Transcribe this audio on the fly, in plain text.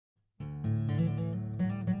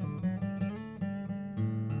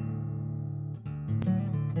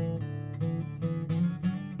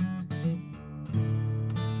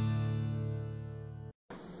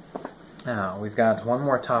Now, we've got one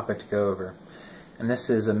more topic to go over, and this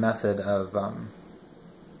is a method of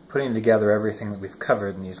putting together everything that we've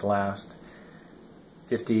covered in these last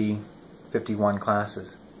 51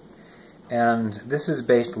 classes. And this is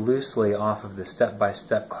based loosely off of the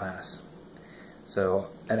step-by-step class. So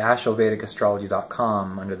at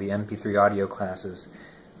AshevilleVedicAstrology.com, under the MP3 audio classes,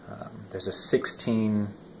 there's a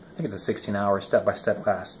 16-hour step-by-step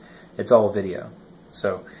class. It's all video.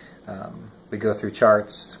 So we go through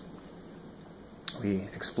charts, we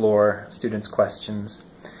explore students' questions,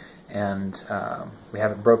 and we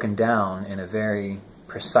have it broken down in a very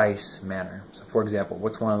precise manner. So for example,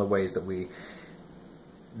 what's one of the ways that we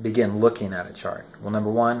begin looking at a chart? Well,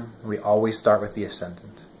 number one, we always start with the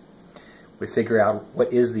ascendant. We figure out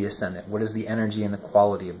what is the ascendant, what is the energy and the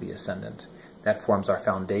quality of the ascendant. That forms our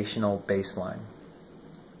foundational baseline.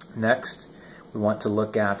 Next, we want to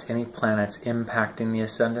look at any planets impacting the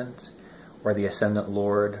ascendant, or the ascendant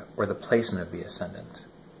lord, or the placement of the ascendant.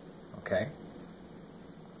 Okay?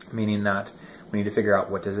 Meaning that we need to figure out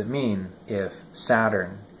what does it mean if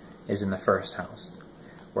Saturn is in the first house,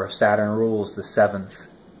 or if Saturn rules the 7th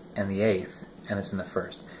and the 8th, and it's in the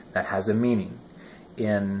first. That has a meaning.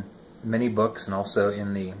 In many books, and also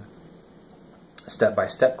in the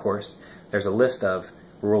step-by-step course, there's a list of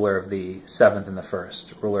ruler of the 7th and the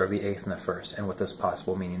 1st, ruler of the 8th and the 1st, and what those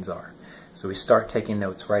possible meanings are. So we start taking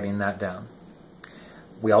notes, writing that down.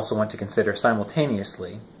 We also want to consider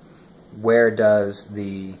simultaneously, where does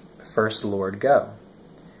the first lord go?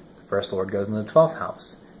 The first lord goes in the 12th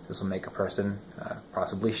house. This will make a person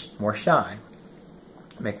possibly more shy,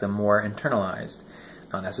 make them more internalized,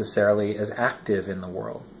 not necessarily as active in the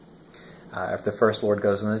world. If the first lord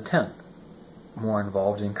goes in the 10th, more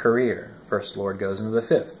involved in career. First lord goes into the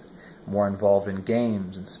 5th, more involved in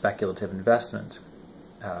games and speculative investment.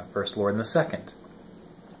 First lord in the 2nd,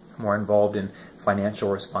 more involved in financial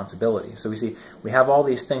responsibility. So we see we have all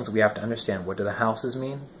these things that we have to understand. What do the houses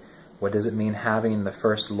mean? What does it mean having the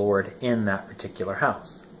first lord in that particular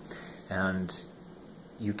house? And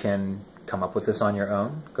you can come up with this on your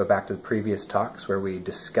own. Go back to the previous talks where we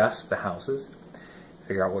discussed the houses,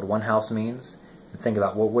 figure out what one house means, and think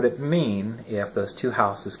about what would it mean if those two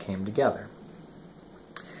houses came together.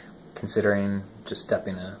 Considering, just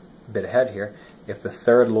stepping a bit ahead here, if the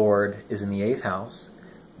third lord is in the 8th house,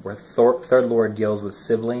 where third lord deals with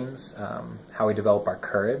siblings, how we develop our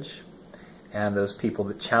courage, and those people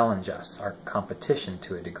that challenge us, our competition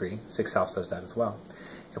to a degree. 6th house does that as well.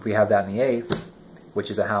 If we have that in the 8th, which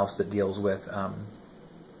is a house that deals with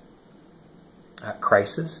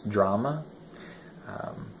crisis, drama,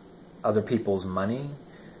 other people's money,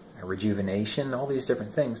 rejuvenation, all these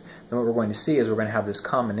different things, then what we're going to see is we're going to have this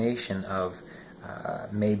combination of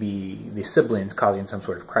maybe the siblings causing some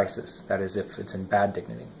sort of crisis, that is if it's in bad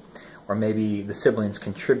dignity, or maybe the siblings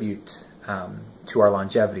contribute to our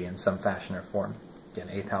longevity in some fashion or form. Again,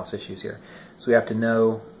 8th house issues here. So we have to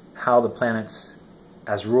know how the planets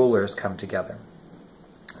as rulers come together.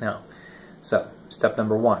 Now, so step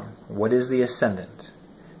number one, what is the ascendant?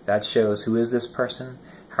 That shows who is this person,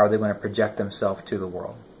 how are they going to project themselves to the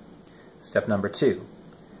world. Step number two,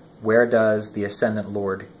 where does the ascendant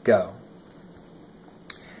lord go?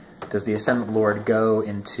 Does the ascendant lord go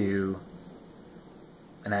into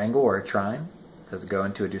an angle or a trine? Does it go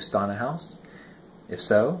into a Dustana house? If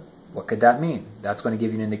so, what could that mean? That's going to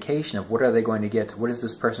give you an indication of what are they going to get, what is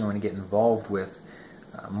this person going to get involved with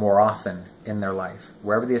more often in their life.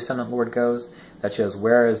 Wherever the ascendant lord goes, that shows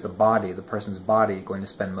where is the body, the person's body, going to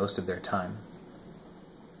spend most of their time.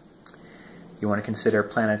 You want to consider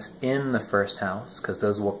planets in the first house, because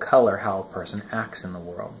those will color how a person acts in the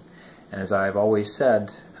world. And as I've always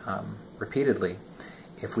said repeatedly,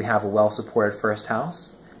 if we have a well-supported first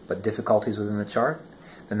house, but difficulties within the chart,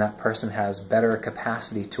 then that person has better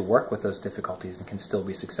capacity to work with those difficulties and can still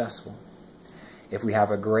be successful. If we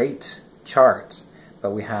have a great chart,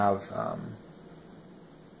 but we have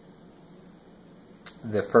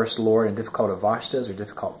the first lord in difficult avashtas or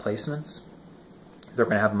difficult placements, they're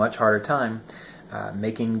going to have a much harder time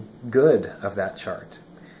making good of that chart.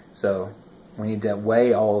 So we need to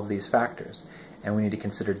weigh all of these factors, and we need to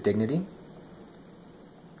consider dignity.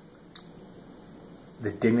 The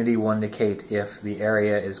dignity will indicate if the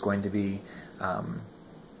area is going to be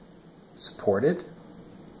supported.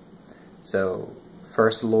 So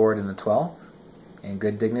first lord in the 12th in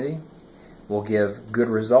good dignity will give good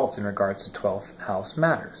results in regards to 12th house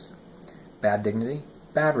matters. Bad dignity,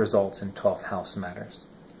 bad results in 12th house matters.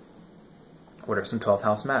 What are some 12th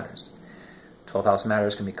house matters? 12th house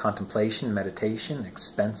matters can be contemplation, meditation,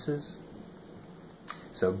 expenses.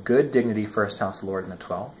 So good dignity first house lord in the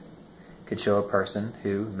 12th could show a person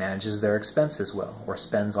who manages their expenses well or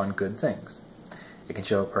spends on good things. It can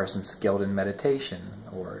show a person skilled in meditation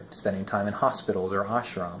or spending time in hospitals or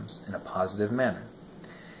ashrams in a positive manner.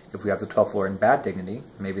 If we have the 12th Lord in bad dignity,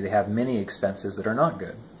 maybe they have many expenses that are not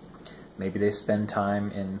good. Maybe they spend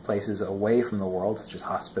time in places away from the world, such as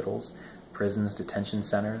hospitals, prisons, detention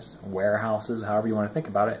centers, warehouses, however you want to think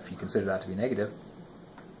about it. If you consider that to be negative,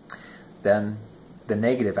 then the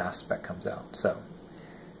negative aspect comes out. So,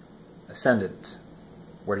 ascendant.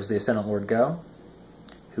 Where does the ascendant Lord go?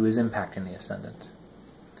 Who is impacting the ascendant?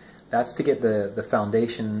 That's to get the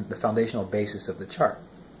foundational basis of the chart.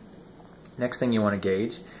 Next thing you want to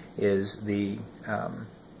gauge is the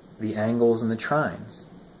angles and the trines.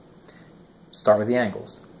 Start with the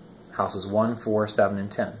angles. Houses 1, 4, 7,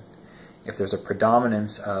 and 10. If there's a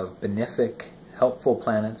predominance of benefic, helpful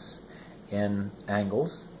planets in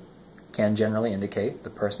angles, can generally indicate the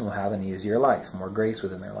person will have an easier life, more grace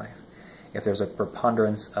within their life. If there's a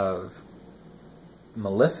preponderance of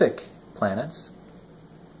malefic planets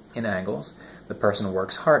in angles, the person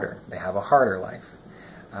works harder. They have a harder life.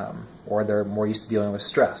 Or they're more used to dealing with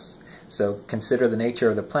stress. So consider the nature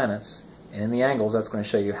of the planets, and in the angles, that's going to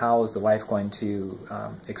show you how is the life going to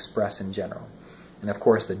express in general. And of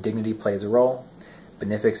course, the dignity plays a role.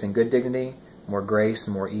 Benefics in good dignity, more grace,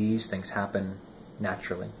 more ease, things happen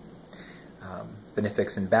naturally.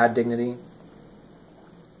 Benefics in bad dignity,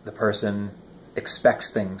 the person expects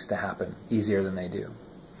things to happen easier than they do.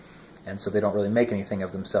 And so they don't really make anything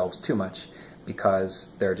of themselves too much because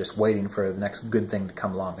they're just waiting for the next good thing to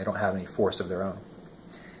come along. They don't have any force of their own.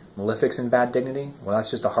 Malefics in bad dignity, well,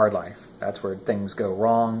 that's just a hard life. That's where things go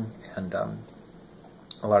wrong and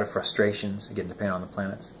a lot of frustrations, again, depending on the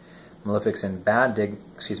planets. Malefics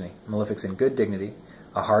in good dignity,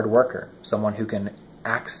 a hard worker, someone who can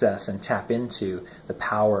access and tap into the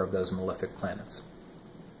power of those malefic planets.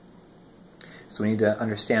 So we need to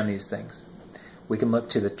understand these things. We can look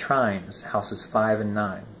to the trines, houses 5 and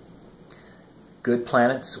 9. Good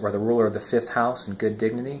planets, or the ruler of the 5th house in good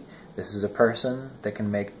dignity, this is a person that can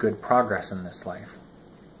make good progress in this life.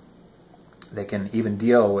 They can even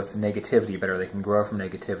deal with negativity better. They can grow from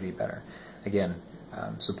negativity better. Again,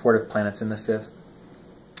 supportive planets in the 5th,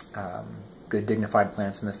 good dignified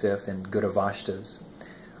planets in the 5th, and good avashtas.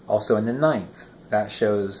 Also in the 9th, that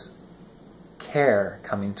shows care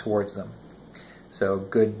coming towards them. So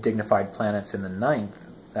good dignified planets in the 9th,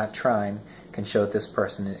 that trine, can show that this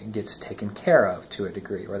person gets taken care of to a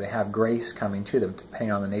degree, or they have grace coming to them,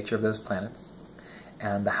 depending on the nature of those planets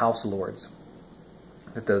and the house lords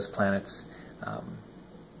that those planets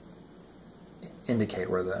indicate,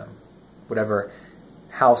 where whatever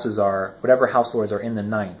house lords are in the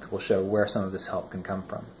 9th will show where some of this help can come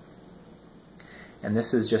from. And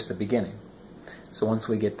this is just the beginning. So once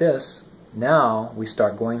we get this, now we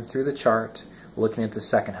start going through the chart, looking at the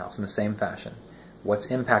 2nd house in the same fashion. What's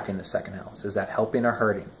impacting the 2nd house? Is that helping or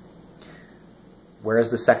hurting? Where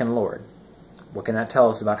is the 2nd Lord? What can that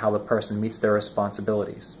tell us about how the person meets their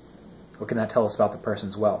responsibilities? What can that tell us about the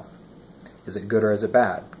person's wealth? Is it good or is it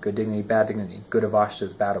bad? Good dignity, bad dignity. Good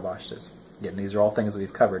avashtas, bad avashtas. Again, these are all things that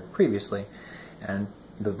we've covered previously. And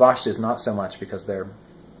the avashtas not so much because they're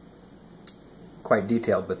quite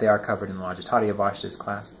detailed, but they are covered in the Lajatati avashtas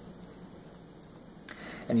class.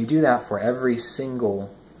 And you do that for every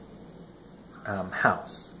single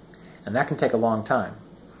house. And that can take a long time.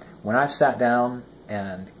 When I've sat down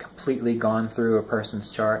and completely gone through a person's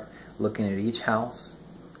chart, looking at each house,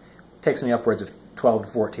 it takes me upwards of 12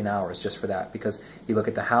 to 14 hours just for that, because you look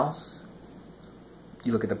at the house,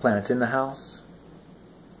 you look at the planets in the house,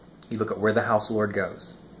 you look at where the house lord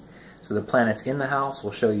goes. So the planets in the house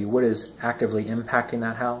will show you what is actively impacting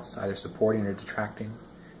that house, either supporting or detracting,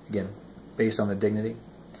 again, based on the dignity.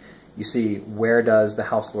 You see, where does the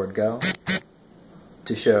house lord go,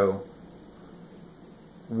 to show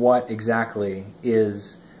what exactly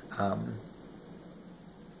is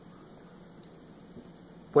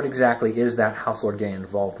that house lord getting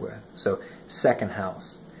involved with. So 2nd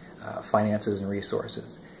house, finances and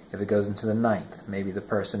resources. If it goes into the 9th, maybe the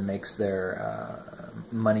person makes their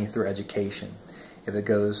money through education. If it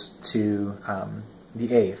goes to the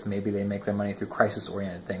 8th, maybe they make their money through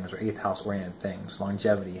crisis-oriented things or 8th house-oriented things,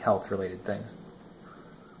 longevity, health-related things.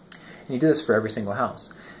 And you do this for every single house.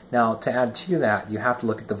 Now, to add to that, you have to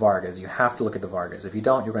look at the Vargas. You have to look at the Vargas. If you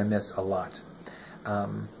don't, you're going to miss a lot.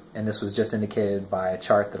 And this was just indicated by a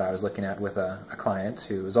chart that I was looking at with a client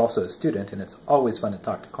who is also a student, and it's always fun to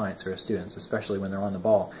talk to clients who are students, especially when they're on the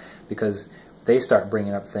ball, because they start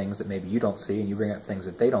bringing up things that maybe you don't see, and you bring up things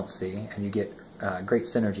that they don't see, and you get great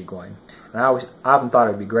synergy going. And I often thought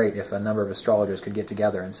it would be great if a number of astrologers could get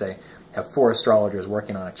together and say, have 4 astrologers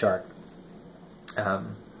working on a chart,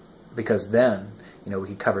 because then, we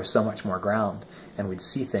could cover so much more ground, and we'd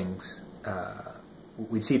see things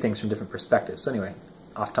from different perspectives. So anyway,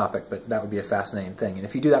 off topic, but that would be a fascinating thing. And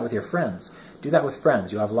if you do that with your friends, you'll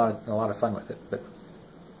have a lot of fun with it. But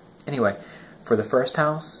anyway, for the first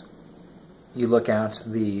house, you look at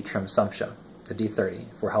the Trimsumpsha, the D30,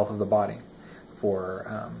 for health of the body,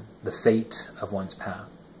 for the fate of one's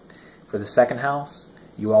path. For the second house,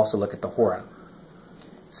 you also look at the Hora.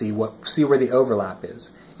 See where the overlap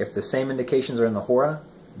is. If the same indications are in the Hora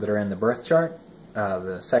that are in the birth chart,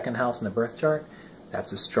 the second house in the birth chart,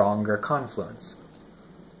 that's a stronger confluence.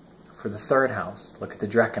 For the third house, look at the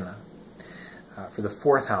Drekana. For the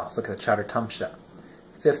fourth house, look at the Chaturtamsha.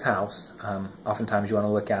 Fifth house, oftentimes you want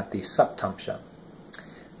to look at the Saptamsha.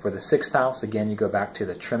 For the sixth house, again, you go back to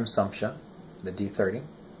the Trimsumpsha, the D30,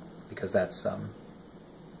 because that's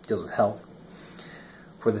deals with health.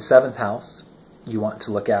 For the seventh house, you want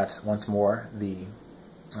to look at, once more, the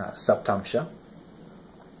Saptamsha.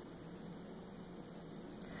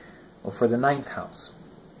 Well, for the ninth house,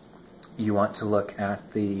 you want to look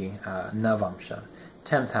at the Navamsha.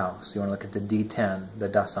 10th house, you want to look at the D10, the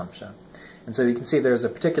Dasamsha. And so you can see there's a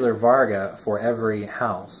particular Varga for every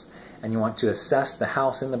house, and you want to assess the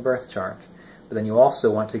house in the birth chart, but then you also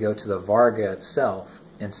want to go to the Varga itself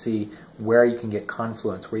and see where you can get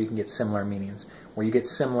confluence, where you can get similar meanings. Where you get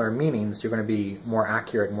similar meanings, you're going to be more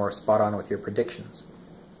accurate, more spot on with your predictions.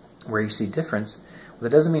 Where you see difference, well, that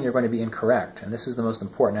doesn't mean you're going to be incorrect, and this is the most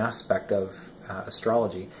important aspect of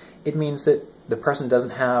astrology. It means that the person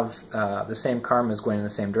doesn't have the same karmas going in the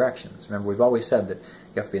same directions. Remember, we've always said that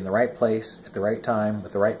you have to be in the right place, at the right time,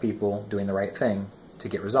 with the right people, doing the right thing to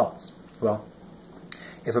get results. Well,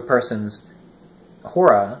 if a person's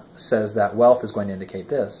Hora says that wealth is going to indicate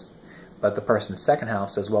this, but the person's second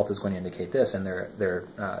house says wealth is going to indicate this, and they're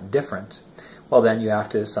different, well, then you have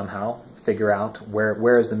to somehow figure out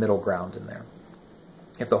where is the middle ground in there.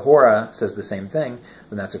 If the Hora says the same thing,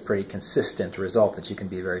 then that's a pretty consistent result that you can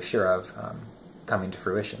be very sure of coming to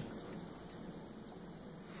fruition.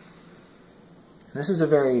 And this is a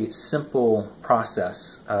very simple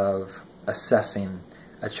process of assessing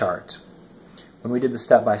a chart. When we did the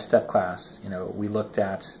step-by-step class, we looked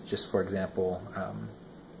at, just for example,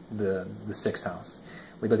 the sixth house.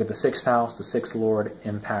 We look at the sixth house, the sixth lord,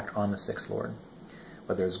 impact on the sixth lord,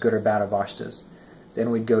 whether it's good or bad avashtas.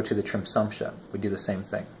 Then we'd go to the Trimsumpsha. We'd do the same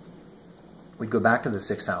thing. We'd go back to the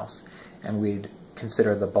sixth house, and we'd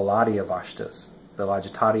consider the Baladi avashtas, the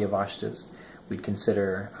Lajatati avashtas. We'd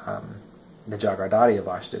consider the Jagradati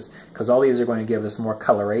avashtas, because all these are going to give us more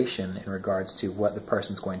coloration in regards to what the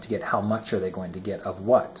person's going to get. How much are they going to get of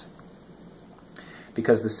what?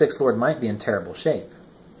 Because the sixth lord might be in terrible shape,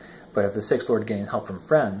 but if the sixth lord getting help from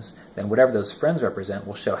friends, then whatever those friends represent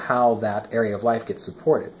will show how that area of life gets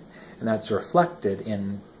supported. And that's reflected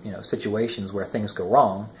in situations where things go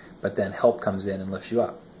wrong, but then help comes in and lifts you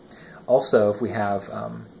up. Also, if we have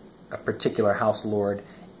a particular house lord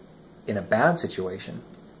in a bad situation,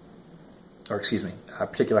 or excuse me, a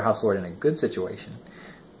particular house lord in a good situation,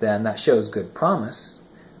 then that shows good promise.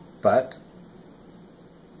 But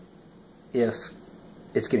if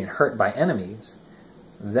it's getting hurt by enemies,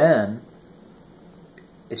 then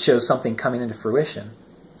it shows something coming into fruition,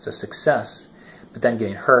 so success, but then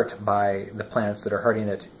getting hurt by the planets that are hurting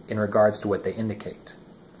it in regards to what they indicate.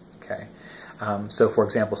 Okay, so for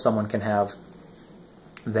example, someone can have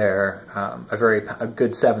a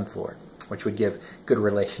good seventh lord, which would give good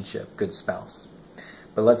relationship, good spouse.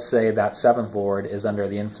 But let's say that seventh lord is under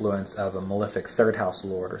the influence of a malefic third house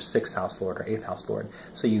lord, or sixth house lord, or eighth house lord.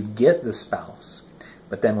 So you get the spouse,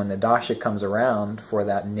 but then when the dasha comes around for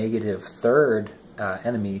that negative third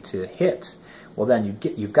enemy to hit, well, then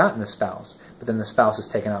you've gotten the spouse, but then the spouse is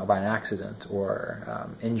taken out by an accident or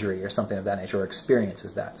injury or something of that nature, or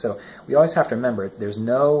experiences that. So we always have to remember, there's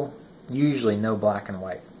usually no black and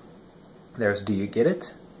white. There's do you get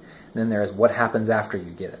it? And then there's what happens after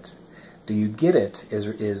you get it. Do you get it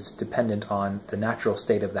is dependent on the natural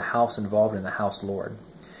state of the house involved in the house lord.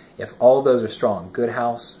 If all those are strong, good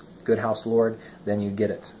house lord, then you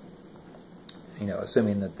get it.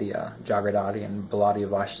 Assuming that the Jagradati and Baladi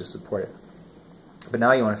avashtas support it. But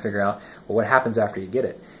now you want to figure out, well, what happens after you get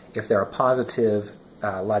it? If there are positive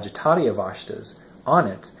Lajatati avashtas on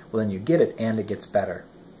it, well, then you get it and it gets better.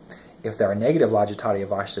 If there are negative Lajatati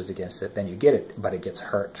avashtas against it, then you get it, but it gets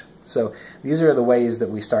hurt. So these are the ways that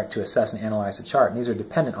we start to assess and analyze the chart, and these are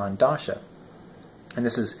dependent on dasha. And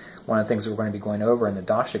this is one of the things that we're going to be going over in the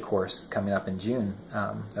dasha course coming up in June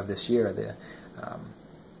of this year,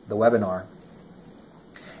 the webinar,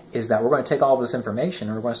 is that we're going to take all of this information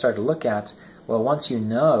and we're going to start to look at, well, once you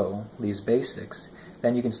know these basics,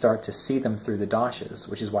 then you can start to see them through the dashas,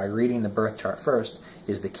 which is why reading the birth chart first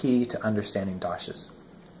is the key to understanding dashas.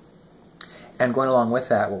 And going along with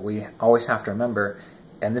that, what we always have to remember,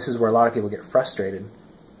 and this is where a lot of people get frustrated,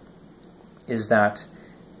 is that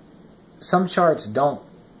some charts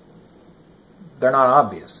they're not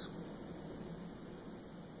obvious.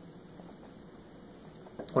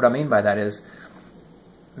 What I mean by that is,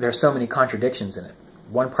 there's so many contradictions in it.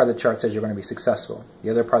 One part of the chart says you're going to be successful. The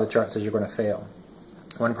other part of the chart says you're going to fail.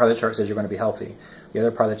 One part of the chart says you're going to be healthy. The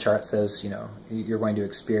other part of the chart says, you're going to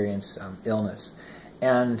experience illness.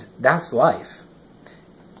 And that's life.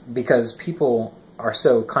 Because people are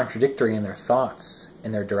so contradictory in their thoughts,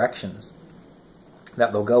 in their directions,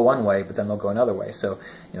 that they'll go one way, but then they'll go another way. So,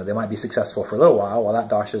 they might be successful for a little while that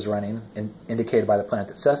dasha is running, indicated by the planet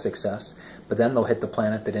that says success, but then they'll hit the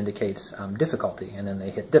planet that indicates difficulty, and then they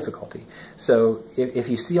hit difficulty. So if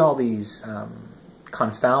you see all these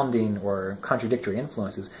confounding or contradictory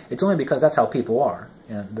influences, it's only because that's how people are.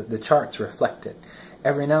 The charts reflect it.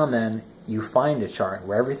 Every now and then you find a chart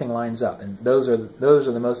where everything lines up, and those are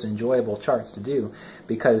the most enjoyable charts to do,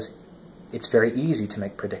 because it's very easy to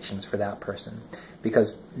make predictions for that person.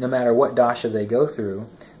 Because no matter what dasha they go through,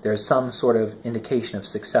 there's some sort of indication of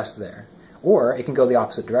success there. Or it can go the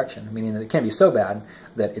opposite direction, meaning that it can be so bad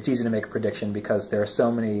that it's easy to make a prediction because there are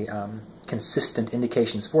so many consistent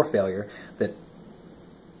indications for failure that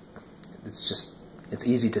it's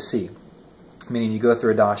easy to see. Meaning you go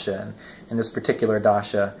through a dasha, and in this particular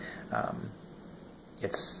dasha,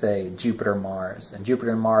 it's, say, Jupiter-Mars. And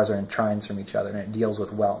Jupiter and Mars are in trines from each other, and it deals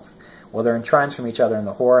with wealth. Well, they're in trines from each other in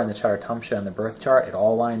the Hora and the Chaturtamsha and the birth chart. It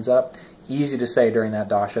all lines up. Easy to say during that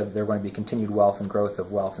dasha that there are going to be continued wealth and growth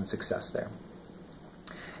of wealth and success there.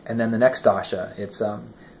 And then the next dasha, it's,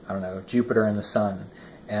 Jupiter and the Sun.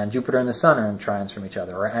 And Jupiter and the Sun are in trines from each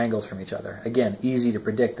other, or angles from each other. Again, easy to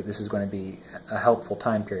predict that this is going to be a helpful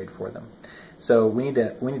time period for them. So we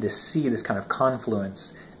need to see this kind of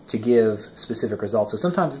confluence to give specific results. So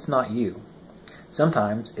sometimes it's not you.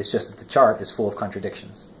 Sometimes it's just that the chart is full of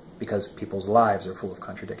contradictions, because people's lives are full of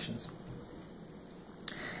contradictions.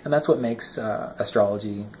 And that's what makes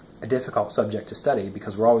astrology a difficult subject to study,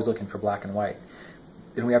 because we're always looking for black and white.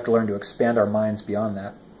 And we have to learn to expand our minds beyond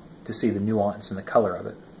that to see the nuance and the color of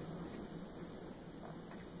it.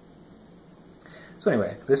 So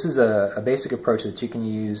anyway, this is a basic approach that you can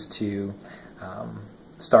use to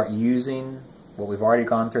start using what we've already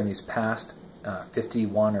gone through in these past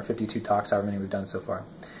 51 or 52 talks, however many we've done so far,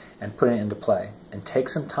 and put it into play. And take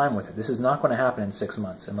some time with it. This is not going to happen in 6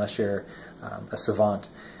 months unless you're a savant.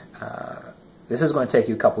 This is going to take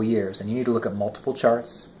you a couple years, and you need to look at multiple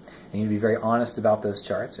charts, and you need to be very honest about those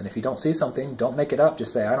charts. And if you don't see something, don't make it up.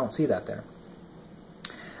 Just say, I don't see that there.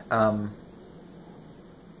 And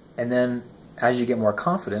then, as you get more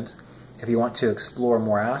confident, if you want to explore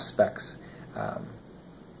more aspects,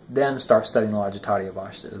 then start studying the Lajatatiya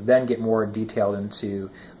Vashtas. Then get more detailed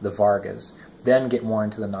into the Vargas. Then get more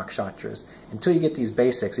into the Nakshatras. Until you get these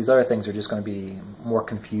basics, these other things are just going to be more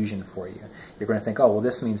confusion for you. You're going to think, oh, well,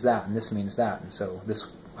 this means that, and this means that, and so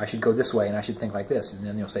I should go this way, and I should think like this. And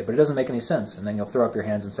then you'll say, but it doesn't make any sense. And then you'll throw up your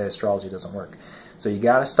hands and say astrology doesn't work. So you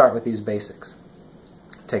got to start with these basics.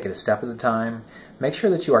 Take it a step at a time. Make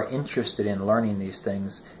sure that you are interested in learning these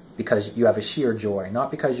things because you have a sheer joy,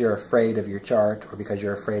 not because you're afraid of your chart or because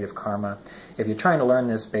you're afraid of karma. If you're trying to learn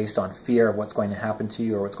this based on fear of what's going to happen to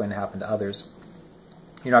you or what's going to happen to others,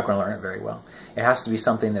 you're not going to learn it very well. It has to be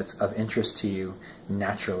something that's of interest to you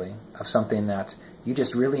naturally, of something that you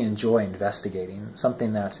just really enjoy investigating,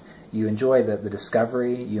 something that you enjoy the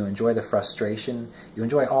discovery, you enjoy the frustration, you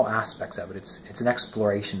enjoy all aspects of it. It's an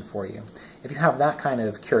exploration for you. If you have that kind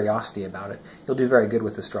of curiosity about it, you'll do very good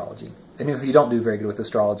with astrology. And if you don't do very good with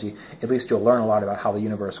astrology, at least you'll learn a lot about how the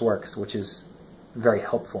universe works, which is very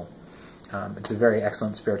helpful. It's a very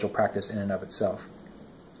excellent spiritual practice in and of itself.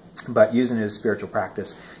 But using it as spiritual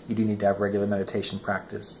practice, you do need to have regular meditation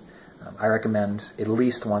practice. I recommend at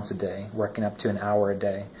least once a day, working up to an hour a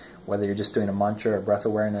day, whether you're just doing a mantra or breath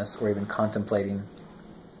awareness or even contemplating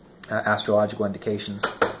astrological indications.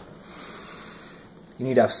 You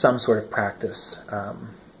need to have some sort of practice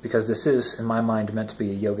because this is, in my mind, meant to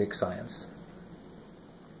be a yogic science.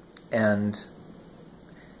 And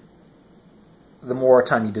the more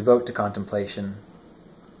time you devote to contemplation,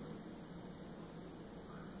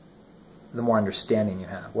 the more understanding you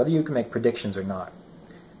have. Whether you can make predictions or not,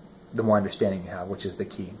 the more understanding you have, which is the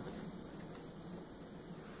key.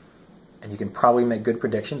 And you can probably make good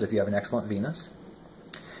predictions if you have an excellent Venus.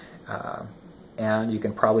 And you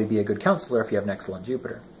can probably be a good counselor if you have an excellent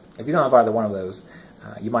Jupiter. If you don't have either one of those,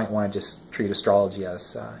 you might want to just treat astrology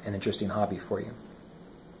as an interesting hobby for you.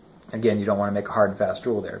 Again, you don't want to make a hard and fast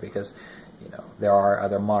rule there because there are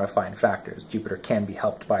other modifying factors. Jupiter can be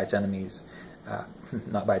helped by its enemies,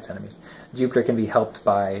 not by its enemies. Jupiter can be helped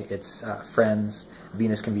by its friends.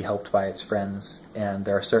 Venus can be helped by its friends, and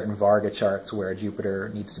there are certain Varga charts where Jupiter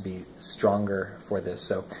needs to be stronger for this.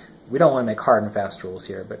 So we don't want to make hard and fast rules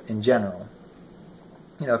here, but in general,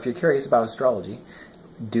 if you're curious about astrology,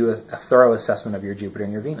 do a thorough assessment of your Jupiter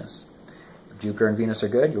and your Venus. If Jupiter and Venus are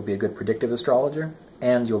good, you'll be a good predictive astrologer,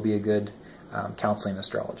 and you'll be a good counseling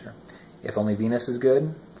astrologer. If only Venus is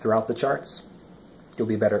good throughout the charts, you'll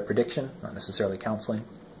be better at prediction, not necessarily counseling.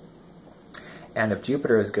 And if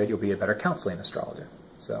Jupiter is good, you'll be a better counseling astrologer.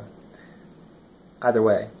 So either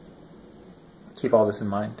way, keep all this in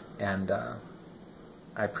mind, and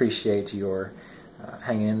I appreciate your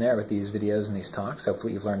hanging in there with these videos and these talks.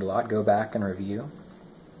 Hopefully you've learned a lot. Go back and review,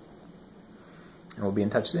 and we'll be in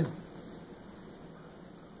touch soon.